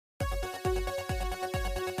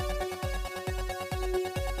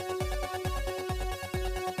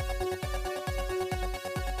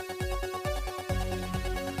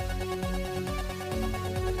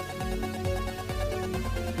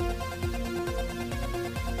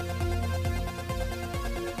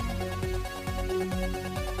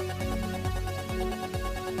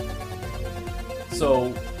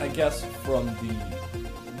So I guess from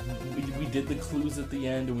we did the clues at the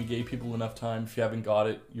end and we gave people enough time. If you haven't got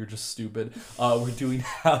it, you're just stupid. We're doing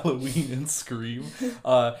Halloween and Scream.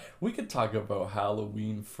 We could talk about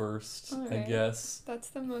Halloween first, I guess. That's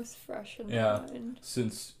the most fresh in my mind.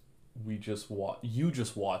 Since you just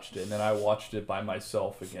watched it, and then I watched it by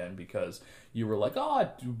myself again because you were like,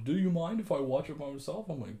 do you mind if I watch it by myself?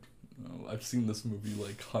 I'm like, no, I've seen this movie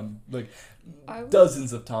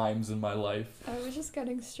dozens of times in my life. I was just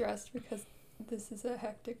getting stressed because this is a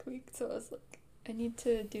hectic week, so I was like, I need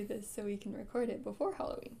to do this so we can record it before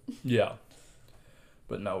Halloween. Yeah.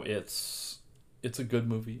 But no, it's a good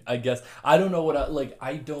movie. I guess I don't know what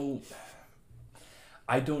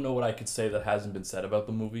I don't know what I could say that hasn't been said about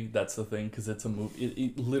the movie. That's the thing, because it's a movie.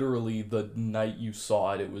 It literally, the night you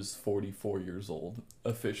saw it, it was 44 years old,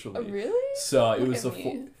 officially. Oh, really? So it was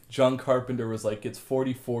John Carpenter was like, it's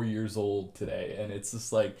 44 years old today, and it's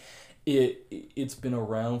just like, it's been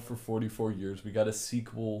around for 44 years. We got a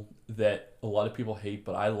sequel that a lot of people hate,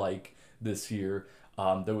 but I like this year.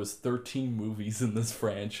 There was 13 movies in this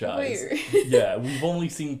franchise. Weird. Yeah, we've only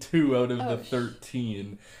seen 2 out of the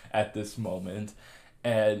 13 at this moment.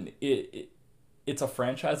 And it's a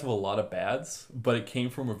franchise of a lot of bads, but it came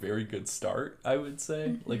from a very good start, I would say.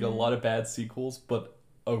 Mm-hmm. Like a lot of bad sequels, but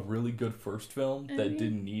a really good first film that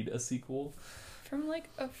didn't need a sequel. From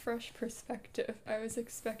like a fresh perspective, I was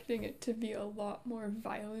expecting it to be a lot more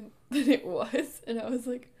violent than it was, and I was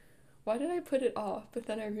like, why did I put it off? But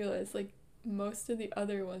then I realized like most of the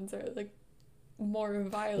other ones are like more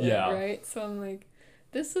violent, right? So I'm like,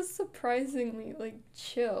 this is surprisingly like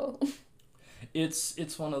chill.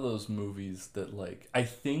 It's one of those movies that, like, I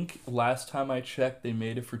think last time I checked they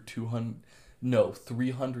made it for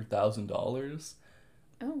 $300,000.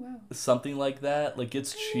 Oh wow. Something like that. Like,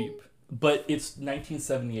 it's cheap. But it's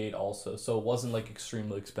 1978 also, so it wasn't like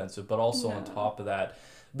extremely expensive. But also on top of that,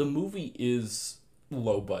 the movie is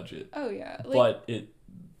low budget. Oh yeah. Like, but it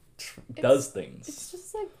does things. It's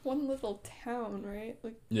just like one little town, right?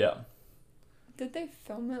 Like, yeah. Did they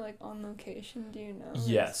film it like on location? Do you know?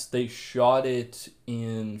 Yes, they shot it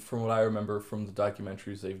in. From what I remember from the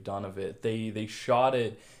documentaries they've done of it, they shot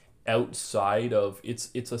it outside of. It's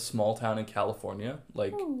a small town in California,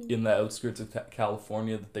 like in the outskirts of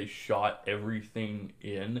California, that they shot everything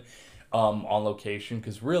in, on location.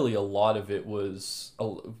 Because really, a lot of it was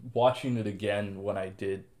watching it again when I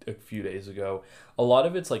did a few days ago. A lot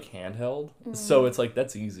of it's like handheld, so it's like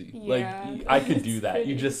that's easy. Yeah, like I could do that.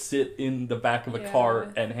 You just sit in the back of a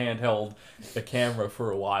car and handheld a camera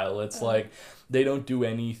for a while. It's like they don't do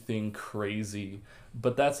anything crazy,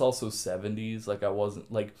 but that's also 70s. Like I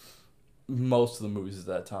wasn't like most of the movies at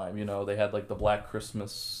that time. You know, they had like the Black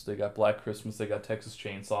Christmas. They got Black Christmas. They got Texas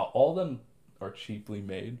Chainsaw. All of them are cheaply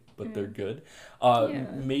made, but they're good.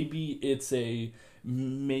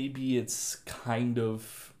 Maybe it's kind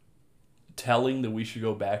of telling that we should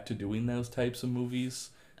go back to doing those types of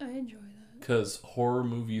movies. I enjoy that. Because horror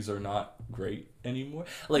movies are not great anymore.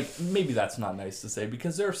 Like, maybe that's not nice to say,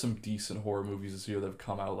 because there are some decent horror movies this year that have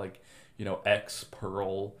come out, like, you know, X,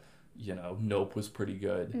 Pearl, you know, Nope was pretty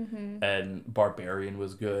good, and Barbarian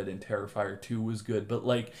was good, and Terrifier 2 was good, but,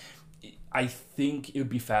 like, I think it would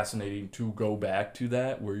be fascinating to go back to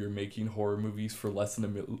that, where you're making horror movies for less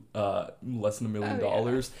than $1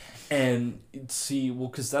 million, and see, well,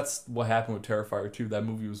 because that's what happened with Terrifier 2. That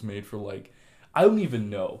movie was made for like, I don't even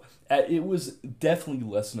know. It was definitely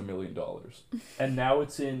less than $1 million, and now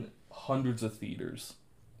it's in hundreds of theaters.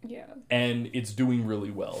 Yeah. And it's doing really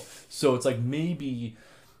well. So it's like maybe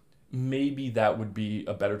that would be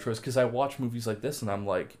a better choice, because I watch movies like this and I'm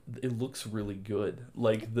like, it looks really good.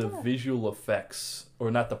 Like the visual effects, or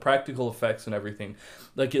not the practical effects and everything,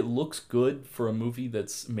 like it looks good for a movie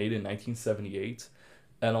that's made in 1978.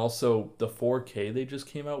 And also the 4K they just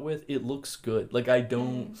came out with, it looks good. Like I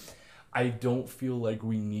don't feel like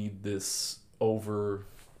we need this overarching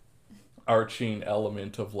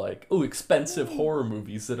element of like, expensive horror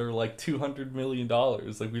movies that are like $200 million.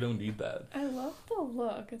 Like we don't need that. I love the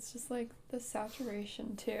look. It's just like the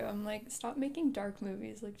saturation too. I'm like, stop making dark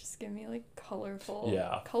movies. Like just give me like colorful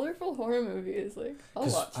horror movies. Like I'll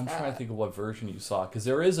watch that. I'm trying to think of what version you saw, because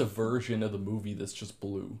there is a version of the movie that's just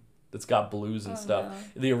blue. That's got blues and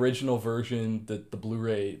stuff. No. The original version that the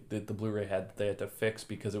Blu-ray had, that they had to fix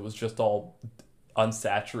because it was just all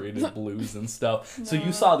unsaturated blues and stuff. No. So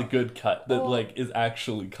you saw the good cut that like is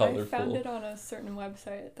actually colorful. I found it on a certain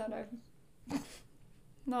website that I've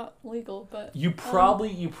not legal, but you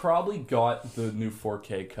probably got the new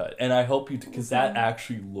 4K cut, and I hope you, because that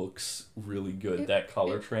actually looks really good. That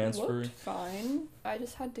color transfer looked fine. I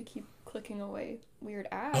just had to keep clicking away weird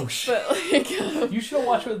ads. Oh, shit. But like, You should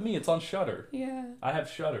watch it with me. It's on Shudder. yeah. I have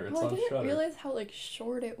Shudder. It's Well, on I didn't Shudder. realize how like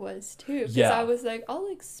short it was too. Because Yeah. I was like, I'll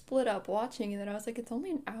like split up watching, and then I was like, it's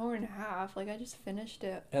only an hour and a half. Like I just finished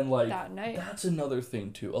it And like that night. that's another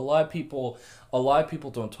thing too. A lot of people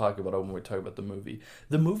don't talk about it when we talk about the movie.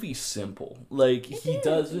 The movie's simple. Like he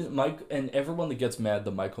doesn't and everyone that gets mad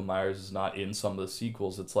that Michael Myers is not in some of the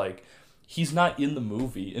sequels, it's like he's not in the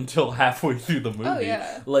movie until halfway through the movie. Oh,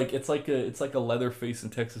 yeah. Like it's like a Leatherface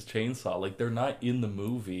and Texas Chainsaw. Like they're not in the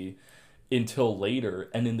movie until later,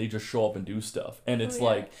 and then they just show up and do stuff. And it's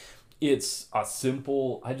like it's a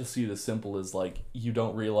simple, I just see it as simple as like you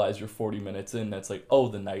don't realize you're 40 minutes in, that's like, oh,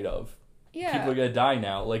 the night of. Yeah. People are gonna die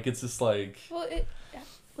now. Like it's just like Well, it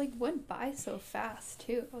like went by so fast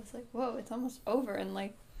too. I was like, whoa, it's almost over, and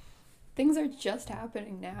like things are just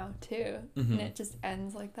happening now too, and it just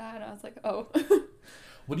ends like that. And I was like, oh.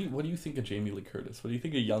 What do you think of Jamie Lee Curtis? What do you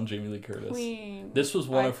think of young Jamie Lee Curtis? Queen. This was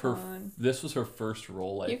one of her. Icon. This was her first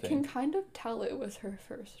role, I You think. can kind of tell it was her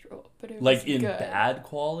first role, but it was Like in good. bad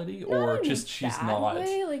quality, Not or in a just she's bad not.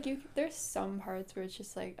 way. Like there's some parts where it's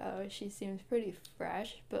just like, oh, she seems pretty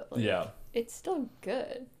fresh, but like, Yeah. it's still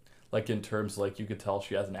good. Like in terms, like you could tell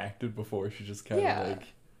she hasn't acted before. She just kind Yeah. of like.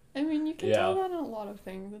 I mean, you can Yeah. tell that in a lot of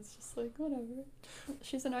things. It's just like whatever.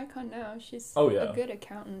 She's an icon now. She's Oh, yeah. a good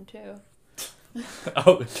accountant too.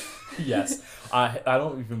 Oh, yes. I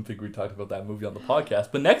don't even think we talked about that movie on the podcast,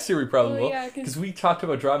 but next year we probably Well, will, yeah, because we talked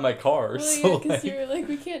about Drive My Car. Well, so yeah, because like, you were like,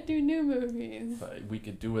 we can't do new movies. we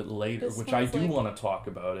could do it later, This which I one's do like- want to talk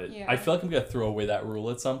about it. Yeah. I feel like I'm gonna throw away that rule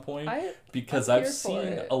at some point because I'm I've here for seen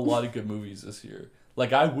it. a lot of good movies this year.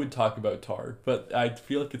 Like I would talk about Tar, but I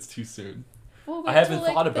feel like it's too soon. Well, I wait haven't till,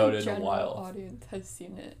 like, thought the about it in a general while. Audience has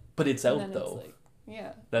seen it, But it's and out then though. It's like,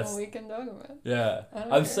 yeah, That's- well, we can talk about it. Yeah, I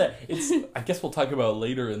don't I'm care. saying it's. I guess we'll talk about it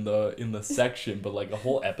later in the section, but like a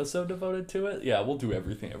whole episode devoted to it. Yeah, we'll do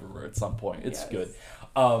Everything Everywhere at some point. It's Yes.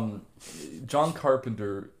 good. John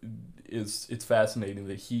Carpenter it's fascinating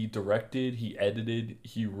that he directed, he edited,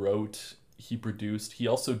 he wrote, he produced. He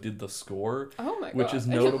also did the score, Oh my god, which is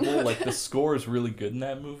I didn't notable. know Like that. the score is really good in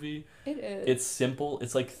that movie. It is. It's simple.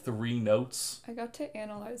 It's like 3 notes. I got to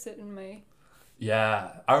analyze it in my Yeah,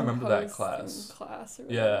 I remember that composing class. class or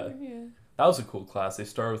Yeah. whatever. Yeah. That was a cool class. They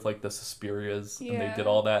started with like the Suspirias and they Yeah. did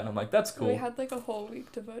all that, and I'm like, that's cool. We had like a whole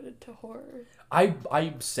week devoted to horror.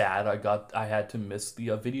 I'm sad I had to miss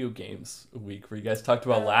the video games week where you guys talked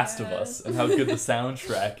about Last of yeah. Us and how good the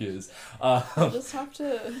soundtrack is. I'll just have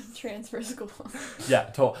to transfer school.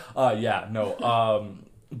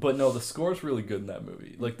 But no, the score's really good in that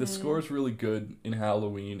movie. Like the score's really good in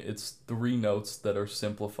Halloween. It's 3 notes that are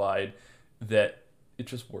simplified that it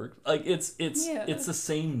just works. Like it's Yeah. it's the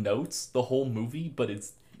same notes the whole movie, but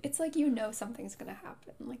it's It's like something's gonna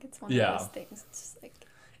happen. Like it's one Yeah. of those things. It's just like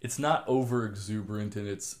it's not over exuberant in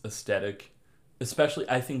its aesthetic, especially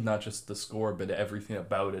I think not just the score but everything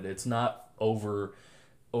about it. It's not over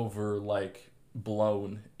like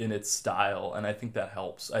blown in its style, and I think that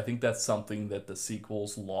helps. I think that's something that the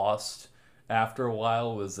sequels lost after a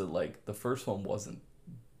while, was that like the first one wasn't,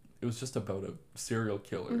 it was just about a serial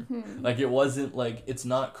killer. Like it wasn't like, it's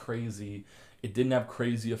not crazy. It didn't have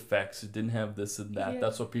crazy effects. It didn't have this and that. Yeah.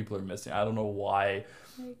 That's what people are missing. I don't know why.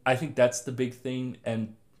 Like- I think that's the big thing,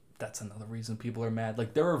 and that's another reason people are mad.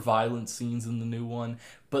 Like there are violent scenes in the new one,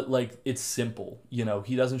 but like it's simple. You know,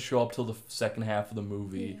 he doesn't show up till the second half of the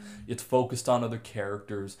movie. Yeah. It's focused on other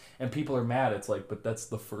characters, and people are mad. It's like, but that's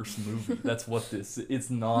the first movie. That's what this.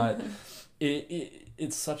 It's not.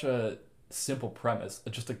 It's such a simple premise.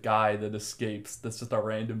 Just a guy that escapes. That's just a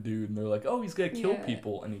random dude, and they're like, oh, he's gonna kill Yeah.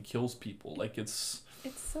 people, and he kills people. Like it's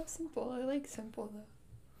so simple. I like simple though.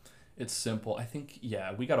 It's simple. I think,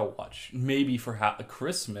 yeah, we gotta watch. Maybe for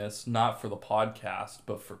Christmas, not for the podcast,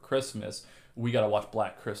 but for Christmas, we gotta watch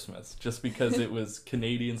Black Christmas. Just because it was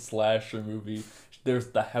Canadian slasher movie.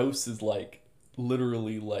 The house is like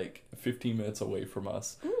literally like 15 minutes away from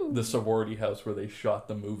us. Ooh. The sorority house where they shot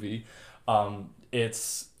the movie.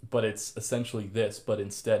 It's essentially this, but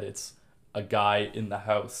instead it's a guy in the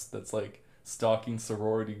house that's like stalking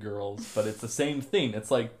sorority girls, but it's the same thing. It's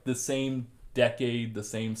like the same decade, the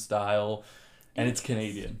same style, and it's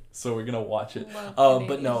Canadian, so we're gonna watch it.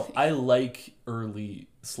 But no, I like early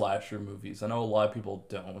slasher movies. I know a lot of people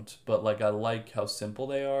don't, but like I like how simple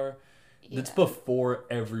they are. It's Yeah. before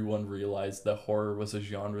everyone realized that horror was a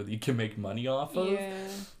genre that you can make money off of, Yeah.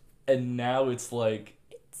 and now it's like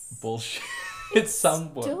It's bullshit. It's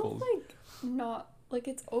somewhat still bullshit. like not like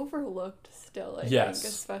it's overlooked still. I Yes,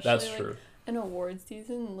 think, especially that's like, true. in award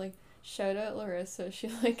season. Like shout out Larissa. She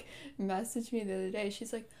like messaged me the other day.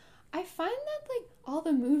 She's like, I find that, like, all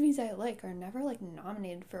the movies I like are never, like,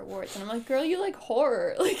 nominated for awards. And I'm like, girl, you like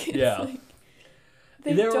horror. Like, it's like,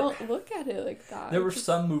 they don't look at it like that. There were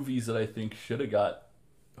some movies that I think should have got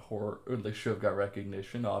horror, or they should have got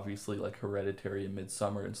recognition, obviously, like Hereditary and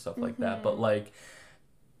Midsummer and stuff like that. But, like,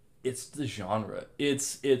 it's the genre.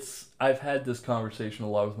 I've had this conversation a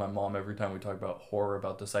lot with my mom every time we talk about horror,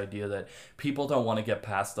 about this idea that people don't want to get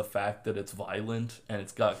past the fact that it's violent and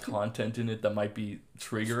it's got content in it that might be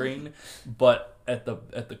triggering, but at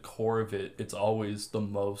the core of it, it's always the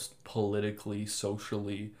most politically,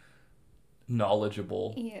 socially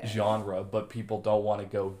knowledgeable genre, but people don't want to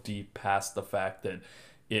go deep past the fact that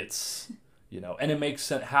it's, and it makes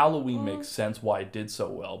sense. Halloween makes sense why it did so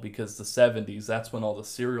well, because the 70s, that's when all the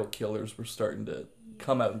serial killers were starting to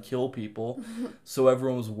come out and kill people. So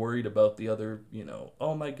everyone was worried about the other,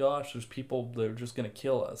 oh my gosh, there's people that are just going to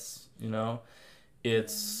kill us,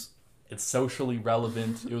 It's socially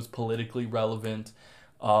relevant. It was politically relevant.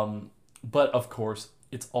 But of course,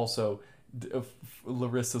 it's also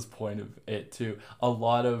Larissa's point of it too. A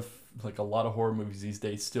lot of horror movies these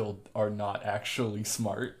days still are not actually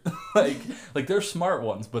smart. like there's smart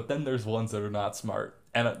ones, but then there's ones that are not smart.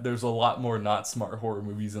 And there's a lot more not smart horror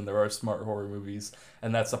movies than there are smart horror movies.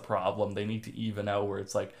 And that's a problem. They need to even out where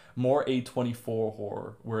it's like more A24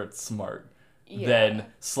 horror where it's smart than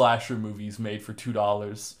slasher movies made for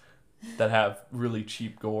 $2 that have really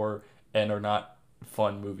cheap gore and are not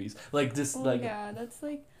fun movies. Like this, that's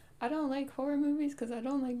like, I don't like horror movies because I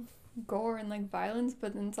don't like gore and like violence,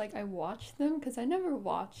 but then it's like I watch them because I never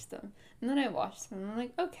watched them, and then I watched them and I'm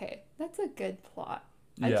like, okay, that's a good plot.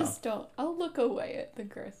 I just don't. I'll look away at the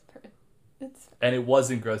gross part. And it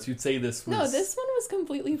wasn't gross. You'd say this was... No, this one was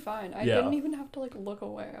completely fine. I didn't even have to like look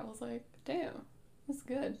away. I was like, damn, that's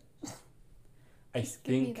good. I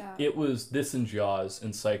think it was this and Jaws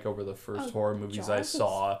and Psycho were the first horror movies I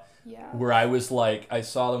saw. Where I was like, I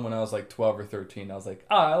saw them when I was like 12 or 13. I was like,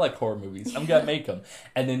 I like horror movies. I'm gonna make them.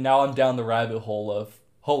 And then now I'm down the rabbit hole of,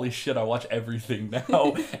 holy shit, I watch everything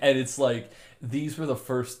now. And it's like, these were the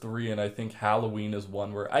first three, and I think Halloween is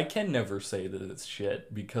one where I can never say that it's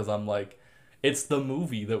shit, because I'm like, it's the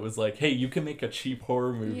movie that was like, hey, you can make a cheap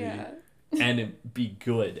horror movie and it be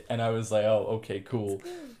good. And I was like, oh, okay, cool.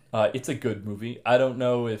 It's a good movie. I don't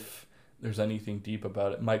know if there's anything deep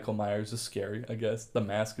about it. Michael Myers is scary, I guess. The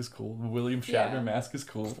mask is cool. The William Shatner mask is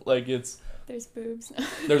cool. Like, it's... There's boobs.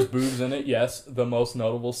 There's boobs in it, yes. The most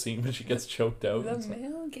notable scene when she gets choked out. The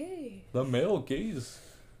male gaze. The male gaze.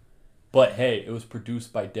 But hey, it was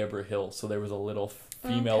produced by Deborah Hill, so there was a little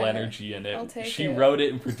female energy in it. I'll take she it. wrote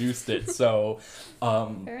it and produced it, so...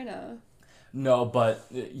 Fair enough. No, but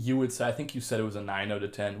you would say, I think you said it was a 9 out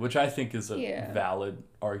of 10, which I think is a valid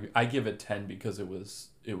argument. I give it 10 because it was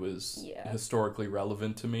historically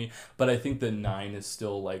relevant to me, but I think the 9 is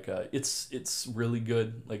still like it's really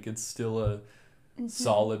good. Like, it's still a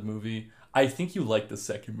solid movie. I think you like the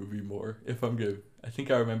second movie more, if I'm good. I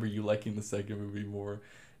think I remember you liking the second movie more.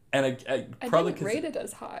 And I probably didn't rate it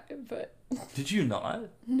as high, but... Did you not?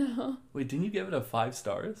 No. Wait, didn't you give it a 5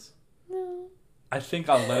 stars? No. I think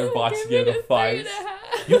on Letterboxd you gave it a 5.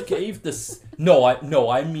 3.5. You gave this...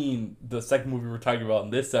 I mean the second movie we're talking about in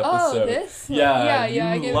this episode. Oh, this one? Yeah,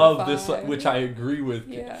 I gave love it a 5. this one, which I agree with.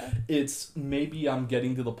 Yeah. It's maybe I'm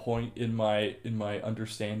getting to the point in my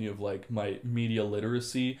understanding of like my media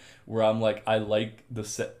literacy where I'm like, I like the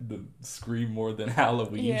Scream more than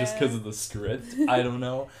Halloween just because of the script. I don't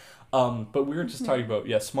know. But we were just talking about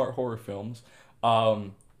smart horror films.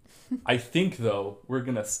 I think, though, we're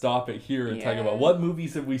going to stop it here and talk about what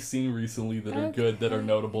movies have we seen recently that are good, that are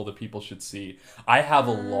notable, that people should see. I have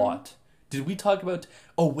a lot. Did we talk about...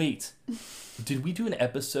 Oh, wait. Did we do an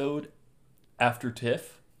episode after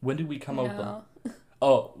TIFF? When did we come out with...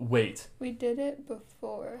 Oh, wait. We did it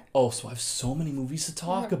before. Oh, so I have so many movies to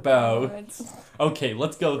talk about. God. Okay,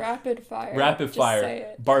 let's go. Rapid fire. Rapid fire. Say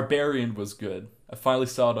it. Barbarian was good. I finally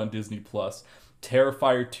saw it on Disney+.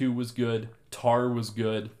 Terrifier 2 was good. Tar was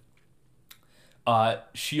good.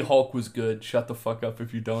 She-Hulk was good. Shut the fuck up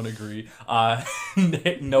if you don't agree.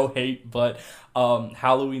 No hate, but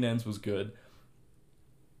Halloween Ends was good.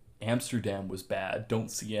 Amsterdam was bad.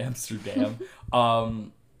 Don't see Amsterdam.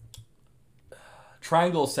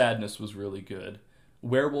 Triangle of Sadness was really good.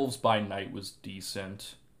 Werewolves by Night was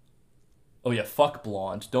decent. Oh yeah, fuck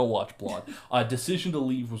Blonde. Don't watch Blonde. Decision to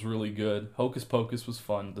Leave was really good. Hocus Pocus was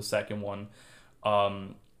fun, the second one.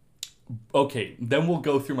 Okay, then we'll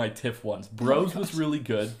go through my TIFF ones. Bros was really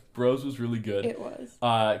good. It was.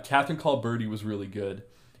 Catherine Called Birdie was really good.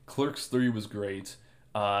 Clerks 3 was great.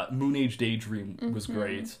 Moon Age Daydream was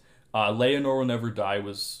great. Leonor Will Never Die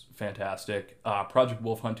was fantastic. Project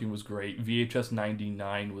Wolf Hunting was great. VHS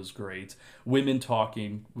 99 was great. Women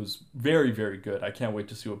Talking was very, very good. I can't wait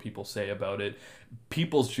to see what people say about it.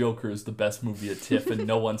 People's Joker is the best movie at TIFF, and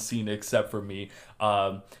no one's seen it except for me.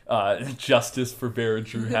 Justice for Vera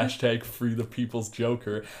Drew. Hashtag free the People's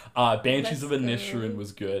Joker. Banshees of Inisherin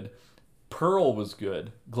was good. Pearl was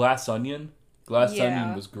good. Glass Onion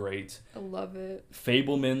was great. I love it.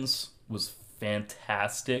 Fablemans was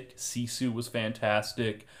fantastic. Sisu was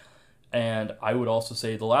fantastic. And I would also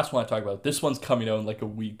say the last one I talked about, this one's coming out in like a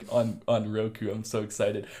week on Roku. I'm so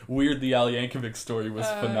excited. Weird, the Al Yankovic story was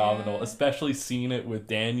phenomenal. Yeah. Especially seeing it with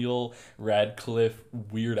Daniel Radcliffe,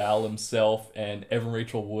 Weird Al himself, and Evan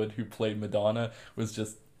Rachel Wood, who played Madonna,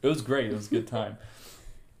 it was great. It was a good time.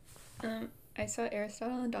 I saw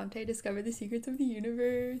Aristotle and Dante discover the secrets of the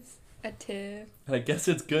universe at TIFF. And I guess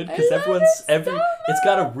it's good because it's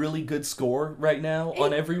got a really good score right now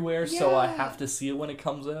on everywhere, so I have to see it when it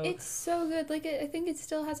comes out. It's so good. Like, I think it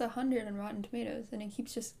still has 100 on Rotten Tomatoes, and it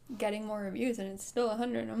keeps just getting more reviews, and it's still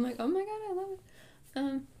 100. I'm like, oh my god, I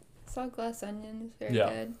love it. Saw Glass Onion, is very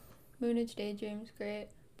good. Moonage Daydream's great.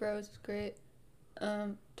 Bros is great.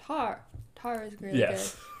 Tar is really good.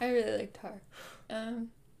 I really like Tar.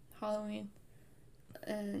 Halloween.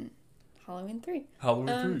 And Halloween 3.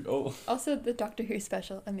 Halloween 3, Also, the Doctor Who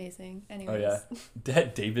special, amazing. Anyways. Oh, yeah.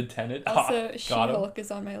 David Tennant. Also, She-Hulk is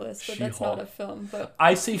on my list, but that's not a film. But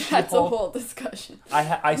I say She-Hulk. That's a whole discussion.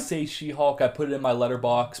 I say She-Hulk. I put it in my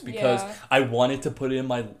letterbox because I wanted to put it in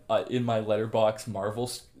my letterbox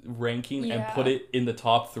Marvel ranking and put it in the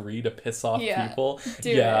top 3 to piss off people.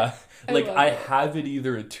 I have it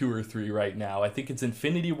either at 2 or 3 right now. I think it's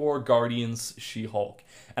Infinity War, Guardians, She-Hulk.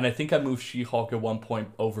 And I think I moved She-Hulk at one point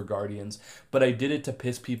over Guardians, but I did it to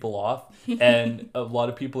piss people off, and a lot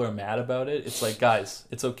of people are mad about it. It's like, guys,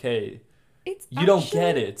 it's okay. You don't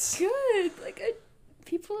get it. Good. Like,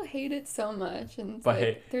 people hate it so much, and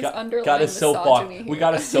there's underlying got a misogyny here. We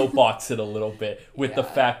got to soapbox it a little bit with the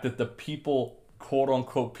fact that the people,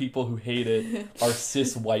 quote-unquote people who hate it are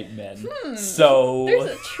cis white men. So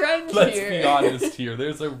there's a trend here. Let's be honest here.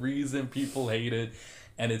 There's a reason people hate it,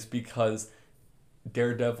 and it's because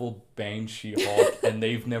Daredevil banged She-Hulk and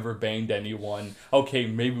they've never banged anyone. Okay,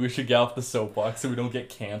 maybe we should get off the soapbox so we don't get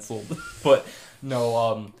canceled. But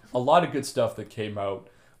no, a lot of good stuff that came out.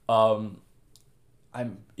 I'm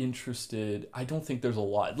interested. I don't think there's a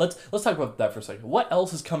lot. Let's talk about that for a second. What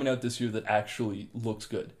else is coming out this year that actually looks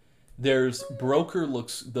good? There's Broker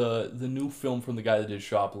looks the new film from the guy that did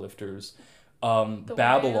Shoplifters.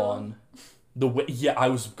 Babylon. I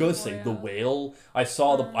was gonna say The Whale.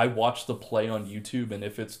 I watched the play on YouTube, and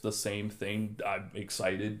if it's the same thing, I'm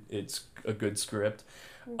excited. It's a good script.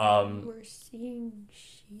 We're seeing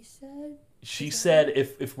She Said. She Said,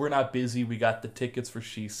 if we're not busy, we got the tickets for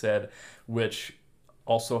She Said, which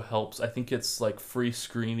also helps. I think it's like free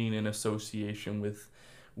screening in association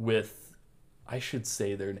with I should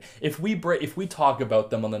say their name. If we talk about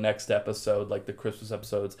them on the next episode, like the Christmas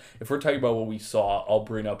episodes, if we're talking about what we saw, I'll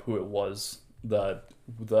bring up who it was. The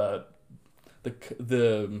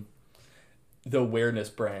awareness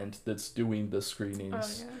brand that's doing the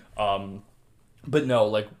screenings. But no,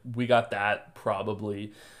 like we got that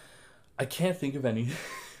probably. I can't think of any.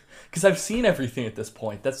 Because I've seen everything at this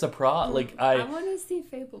point. That's the problem. Like I want to see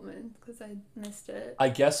Fableman because I missed it. I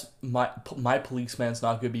guess my Policeman's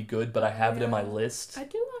not going to be good, but I have it in my list. I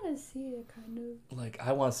do want to see it, kind of. Like,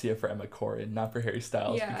 I want to see it for Emma Corrin, not for Harry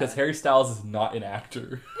Styles. Yeah. Because Harry Styles is not an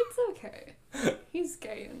actor. It's okay. He's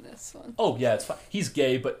gay in this one. Oh, yeah, it's fine. He's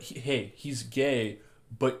gay, but he's gay,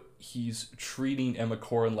 but he's treating Emma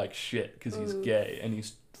Corrin like shit because he's gay, and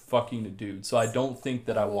he's fucking a dude. So I don't think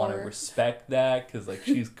that I want to respect that because like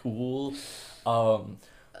she's cool.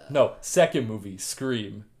 No, second movie,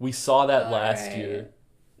 Scream. We saw that last year,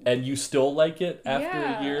 and you still like it after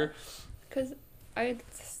a year? Because I had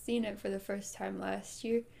seen it for the first time last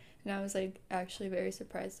year, and I was like actually very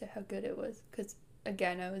surprised at how good it was. Because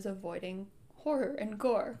again, I was avoiding horror and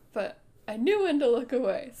gore, but I knew when to look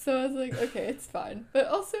away, so I was like, okay, it's fine. But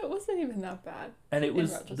also, it wasn't even that bad. And it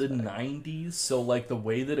was the 90s, so like the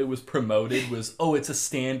way that it was promoted was, it's a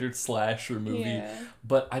standard slasher movie. Yeah.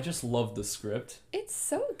 But I just love the script. It's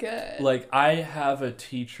so good. Like, I have a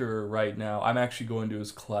teacher right now. I'm actually going to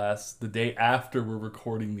his class the day after we're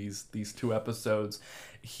recording these 2 episodes.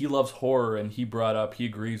 He loves horror, and he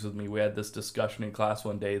agrees with me. We had this discussion in class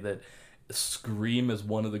one day that Scream is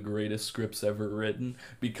one of the greatest scripts ever written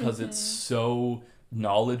because it's so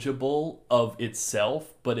knowledgeable of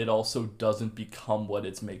itself, but it also doesn't become what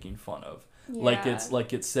it's making fun of. Like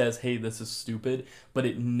it says, hey, this is stupid, but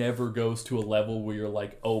it never goes to a level where you're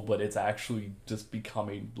like, oh, but it's actually just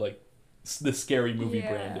becoming like the scary movie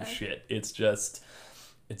brand of shit. It's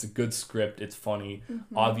a good script. It's funny.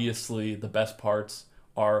 Obviously, the best parts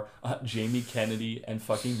are Jamie Kennedy and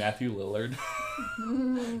fucking Matthew Lillard.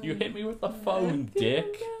 You hit me with the phone,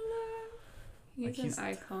 dick. He's an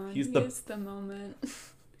icon. He's the moment.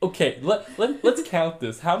 Okay, let's count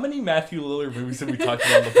this. How many Matthew Lillard movies have we talked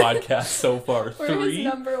about on the podcast so far? We're 3? his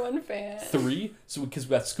number one fan. 3? So because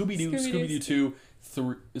we got Scooby-Doo, Scooby-Doo 2,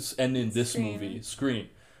 3, and then this movie, Scream.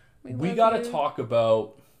 We gotta talk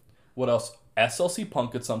about what else? SLC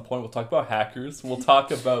Punk at some point. We'll talk about Hackers. We'll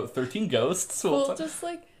talk about 13 Ghosts. We'll just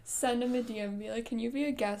like send him a DM and be like, can you be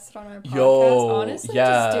a guest on our podcast? Honestly,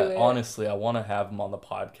 just do it. Honestly, I want to have him on the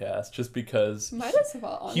podcast just because might as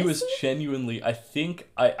well, honestly. He was genuinely, I think,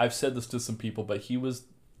 I've said this to some people, but he was,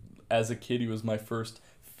 as a kid, he was my first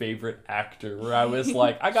favorite actor where I was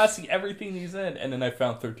like, I gotta see everything he's in. And then I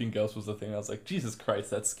found 13 Ghosts was the thing. I was like, Jesus Christ,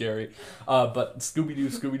 that's scary. But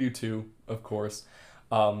Scooby-Doo 2, of course.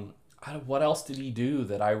 What else did he do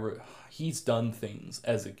that he's done things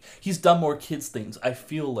he's done more kids things. I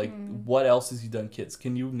feel like what else has he done kids?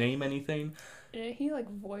 Can you name anything? He like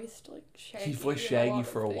voiced like Shaggy. He voiced Shaggy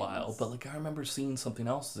for a while, but like I remember seeing something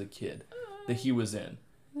else as a kid that he was in.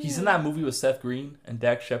 He's in that movie with Seth Green and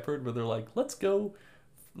Dak Shepard where they're like, let's go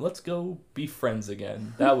be friends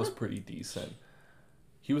again. That was pretty decent.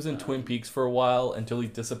 He was in Twin Peaks for a while until he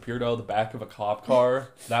disappeared out of the back of a cop car.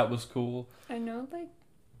 That was cool. I know, like,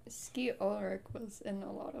 Skeet Ulrich was in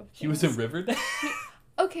a lot of things. He was in Riverdale?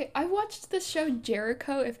 Okay, I watched the show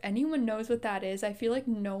Jericho. If anyone knows what that is, I feel like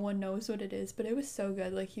no one knows what it is, but it was so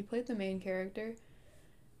good. Like, he played the main character.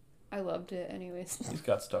 I loved it anyways. He's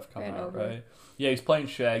got stuff coming out, right? Yeah, he's playing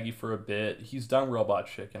Shaggy for a bit. He's done Robot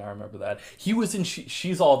Chicken, I remember that. He was in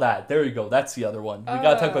She's All That. There you go. That's the other one. We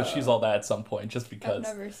gotta talk about She's All That at some point, just because.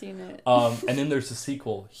 I've never seen it. And then there's the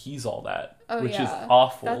sequel, He's All That, which is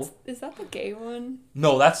awful. Is that the gay one?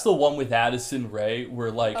 No, that's the one with Addison Rae, where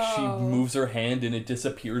like she moves her hand and it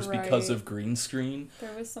disappears because of green screen.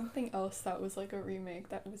 There was something else that was like a remake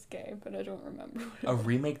that was gay, but I don't remember what a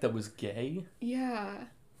remake that was gay? Yeah.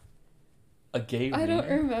 A gay remake? I don't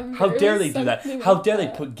remember. How dare they do that? How dare they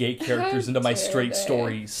put gay characters into my straight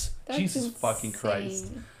stories? That's Jesus insane. Fucking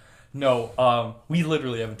Christ. No, we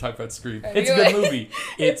literally haven't talked about Scream. Anyway, it's a good movie.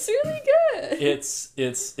 It's really good.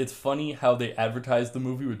 It's funny how they advertised the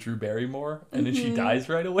movie with Drew Barrymore and then she dies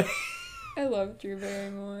right away. I love Drew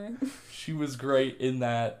Barrymore. She was great in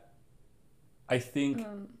that. I think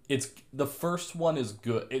the first one is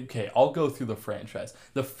good. Okay, I'll go through the franchise.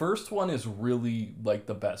 The first one is really like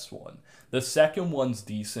the best one. The second one's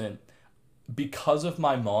decent. Because of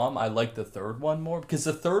my mom, I like the third one more because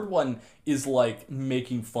the third one is like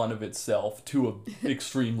making fun of itself to an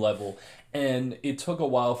extreme level. And it took a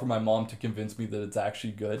while for my mom to convince me that it's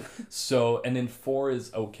actually good. So, and then 4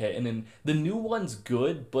 is okay. And then the new one's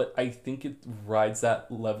good, but I think it rides that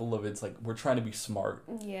level of it's like, we're trying to be smart.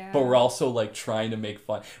 Yeah. But we're also like trying to make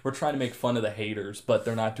fun. We're trying to make fun of the haters, but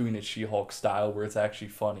they're not doing it She-Hulk style where it's actually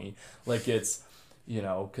funny. Like it's, you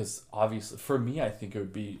know, because obviously for me, I think it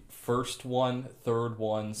would be first one, third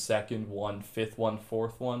one, second one, fifth one,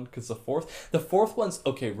 fourth one. Because the fourth one's,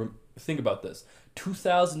 okay, think about this.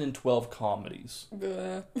 2012 comedies.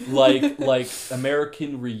 like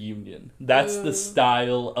American Reunion. That's the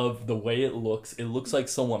style of the way it looks. It looks like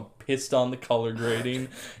someone pissed on the color grading.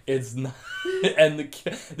 It's not, and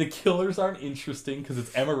the killers aren't interesting because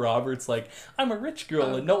it's Emma Roberts like, I'm a rich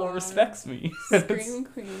girl and no one respects me. Scream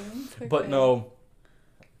Queen. But no,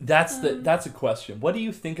 that's a question. What do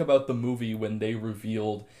you think about the movie when they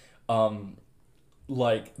revealed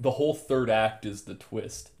like the whole third act is the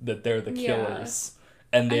twist that they're the killers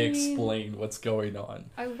and they explain what's going on?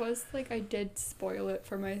 I did spoil it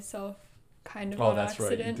for myself kind of on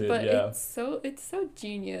accident, right, you did, but it's so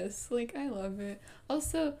genius. Like I love it.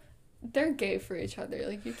 Also, they're gay for each other.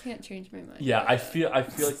 Like you can't change my mind. Yeah, I feel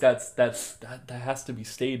like that has to be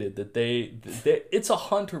stated that they it's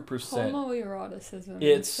 100% homoeroticism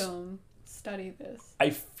in film. Study this. I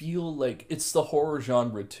feel like it's the horror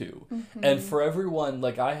genre too. And for everyone,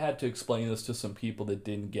 like I had to explain this to some people that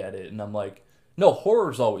didn't get it, and I'm like, no,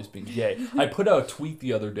 horror's always been gay. I put out a tweet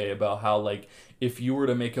the other day about how like if you were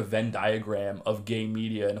to make a Venn diagram of gay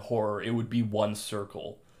media and horror, it would be one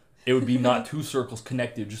circle. It would be not two circles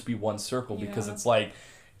connected, it'd just be one circle because it's like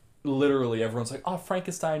literally everyone's like, oh,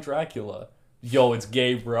 Frankenstein, Dracula. Yo, it's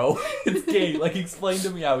gay, bro. It's gay. Like, explain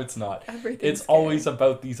to me how it's not. Everything's It's always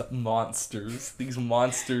about these monsters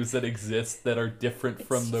that exist that are different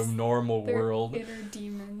from the normal world. Inner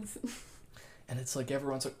demons. And it's like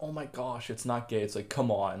everyone's like, oh my gosh, it's not gay. It's like,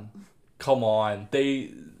 come on.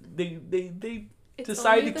 They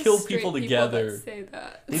decided to kill people together. That say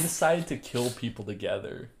that. They decided to kill people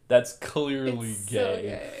together. That's clearly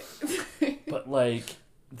gay. So gay. But like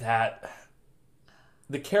that.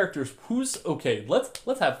 The characters,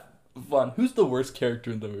 let's have fun. Who's the worst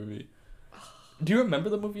character in the movie? Do you remember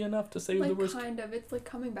the movie enough to say who the worst? Kind of. It's like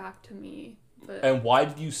coming back to me. But And why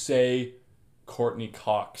did you say Courtney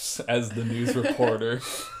Cox as the news reporter?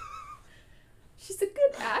 she's a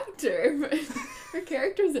good actor, but her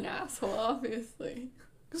character's an asshole, obviously.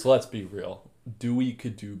 So let's be real. Dewey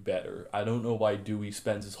could do better. I don't know why Dewey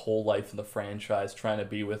spends his whole life in the franchise trying to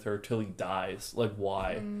be with her till he dies. Like,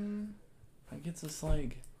 why? Like, it's just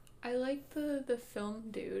like... I like the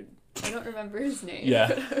film dude. I don't remember his name. Yeah.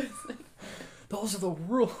 But I was like... Those are the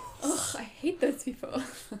rules. Ugh, I hate those people.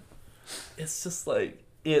 It's just like...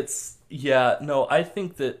 I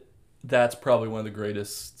think that's probably one of the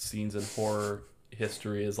greatest scenes in horror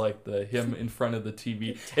history is like him in front of the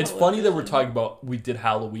TV. It's funny that we're talking about we did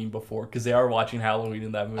Halloween before because they are watching Halloween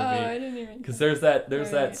in that movie. Oh, I didn't even... Because there's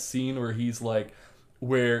that scene where he's like...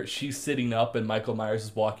 where she's sitting up and Michael Myers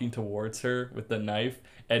is walking towards her with the knife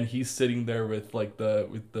and he's sitting there with like the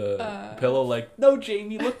pillow like, no,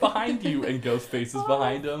 Jamie, look behind you, and Ghostface is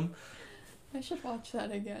behind him. I should watch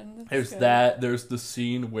that again. There's the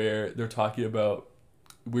scene where they're talking about,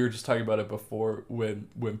 we were just talking about it before when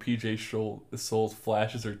PJ Souls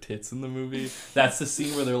flashes her tits in the movie. That's the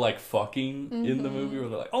scene where they're like fucking in the movie, where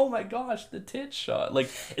they're like, oh my gosh, the tit shot.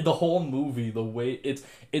 Like the whole movie, the way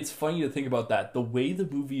it's funny to think about that. The way the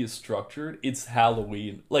movie is structured, it's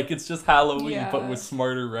Halloween. Like it's just Halloween, but with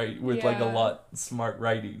smarter like a lot smart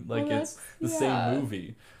writing. Like it's the same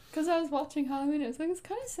movie. Because I was watching Halloween, it's like it's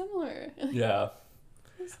kind of similar. Yeah.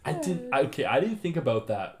 I didn't think about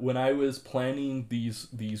that when I was planning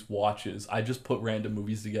these watches. I just put random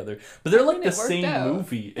movies together, but they're like the same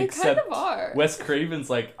movie, except kind of are. Wes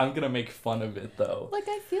Craven's like, I'm gonna make fun of it though. Like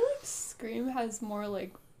I feel like Scream has more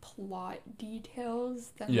like plot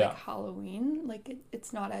details than like Halloween. Like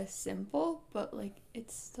it's not as simple, but like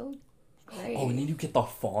it's still great. Oh, and then you get the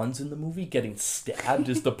Fonz in the movie getting stabbed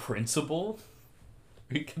as the principal.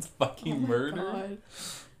 He gets fucking murdered. God.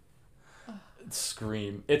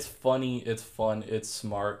 Scream. It's funny, it's fun, it's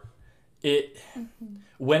smart.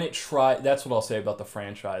 When it that's what I'll say about the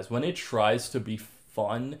franchise. When it tries to be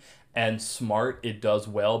fun and smart, it does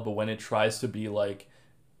well, but when it tries to be like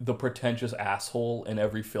the pretentious asshole in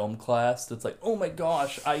every film class that's like, oh my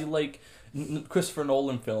gosh, I like Christopher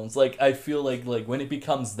Nolan films. Like I feel like when it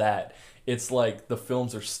becomes that, it's like the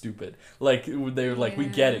films are stupid. Like they're like, we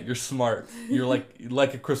get it, you're smart. You're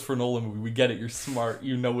like a Christopher Nolan movie. We get it, you're smart.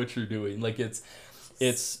 You know what you're doing. Like it's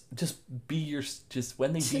just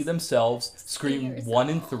when they be themselves. Scream 1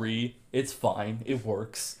 and 3. It's fine. It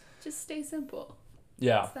works. Just stay simple.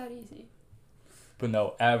 Yeah. It's that easy. But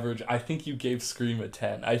no, average. I think you gave Scream a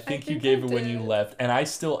 10. I think you gave it when you left, and I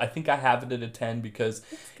think I have it at a 10 because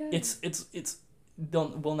it's.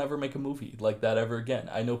 We'll never make a movie like that ever again.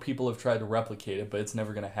 I know people have tried to replicate it, but it's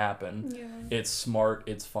never gonna happen. Yeah. It's smart.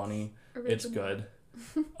 It's funny. Original. It's good.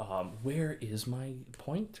 Where is my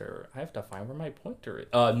pointer? I have to find where my pointer is.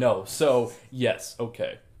 No. So yes.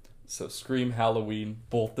 Okay. So Scream, Halloween,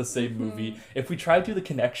 both the same movie. If we try to do the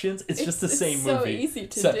connections, it's just the same movie. It's so easy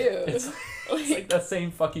to do. It's like the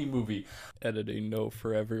same fucking movie. Editing note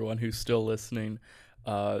for everyone who's still listening.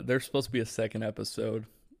 There's supposed to be a second episode,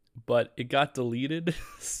 but it got deleted,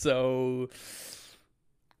 so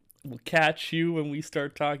we'll catch you when we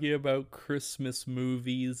start talking about Christmas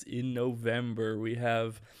movies in November.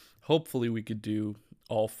 Hopefully we could do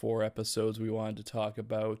all 4 episodes we wanted to talk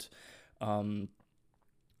about.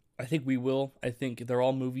 I think we will. I think they're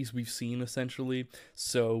all movies we've seen essentially,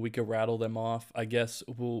 so we could rattle them off. I guess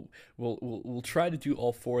we'll try to do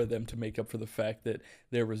all 4 of them to make up for the fact that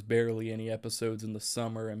there was barely any episodes in the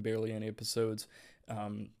summer and barely any episodes.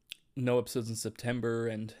 No episodes in September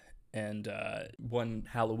and 1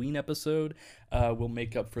 Halloween episode. We'll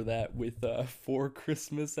make up for that with 4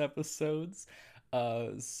 Christmas episodes.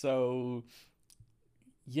 So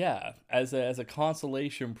yeah, as a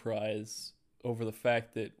consolation prize over the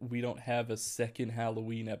fact that we don't have a second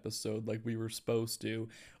Halloween episode like we were supposed to,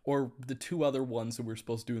 or the 2 other ones that we were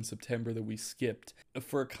supposed to do in September that we skipped,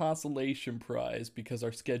 for a consolation prize because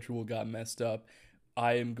our schedule got messed up,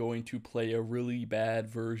 I am going to play a really bad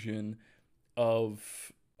version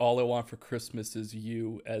of All I Want for Christmas Is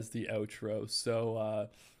You as the outro. So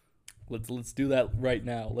Let's do that right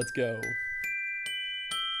now. Let's go.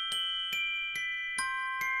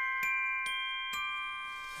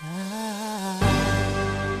 I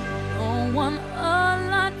don't want a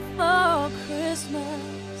lot for Christmas.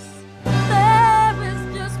 There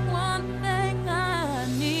is just one thing I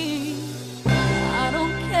need. I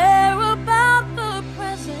don't care about the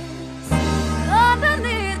presents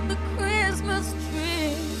underneath the Christmas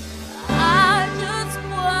tree. I just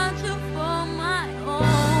want you for my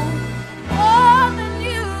own, more than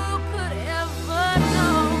you could ever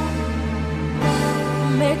know.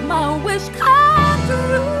 Make my wish come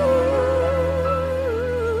true.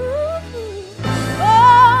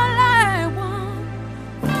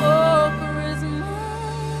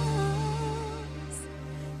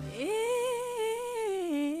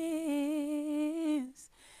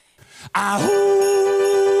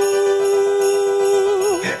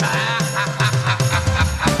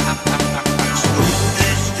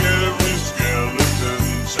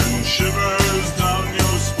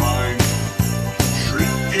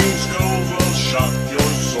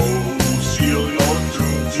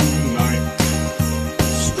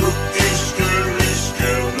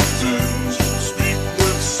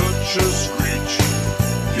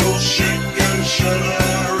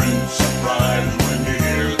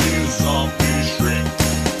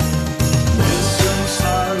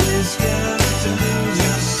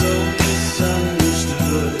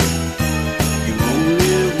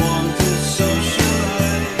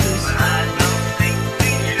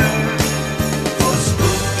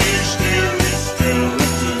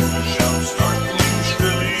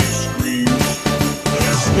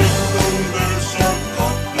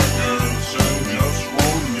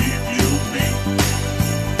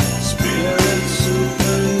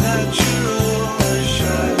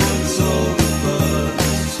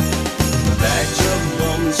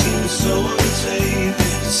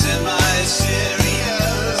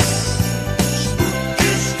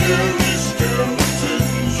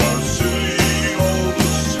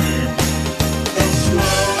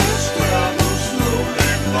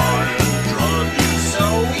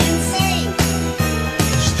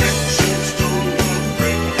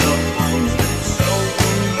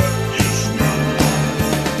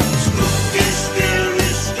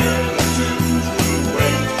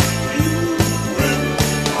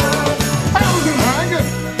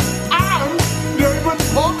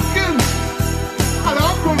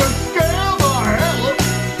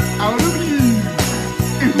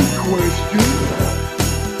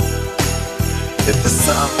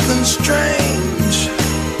 Something strange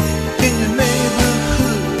in your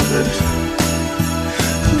neighborhood.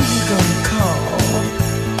 Who you gonna call?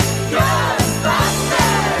 Ghostbusters!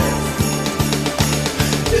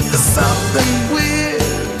 If there's something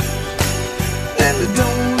weird and it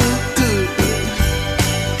don't look good,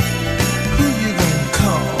 who you gonna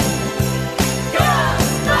call?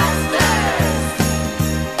 Ghostbusters!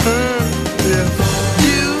 If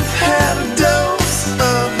you've had a dose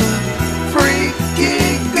of a freaky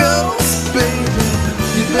ghost, baby,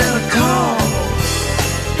 you better call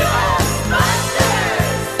Ghostbusters!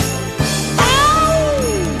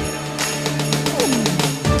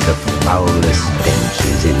 The foulest stench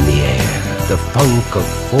is in the air, the funk of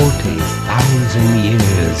 40,000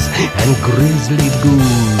 years, and grisly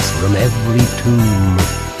ghouls from every tomb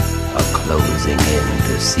are closing in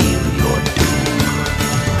to seal your doom.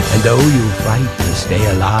 And though you fight to stay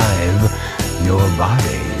alive, your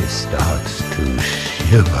body starts to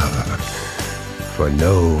shiver, for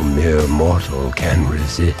no mere mortal can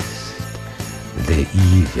resist the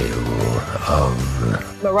evil of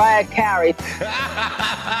Mariah Carey.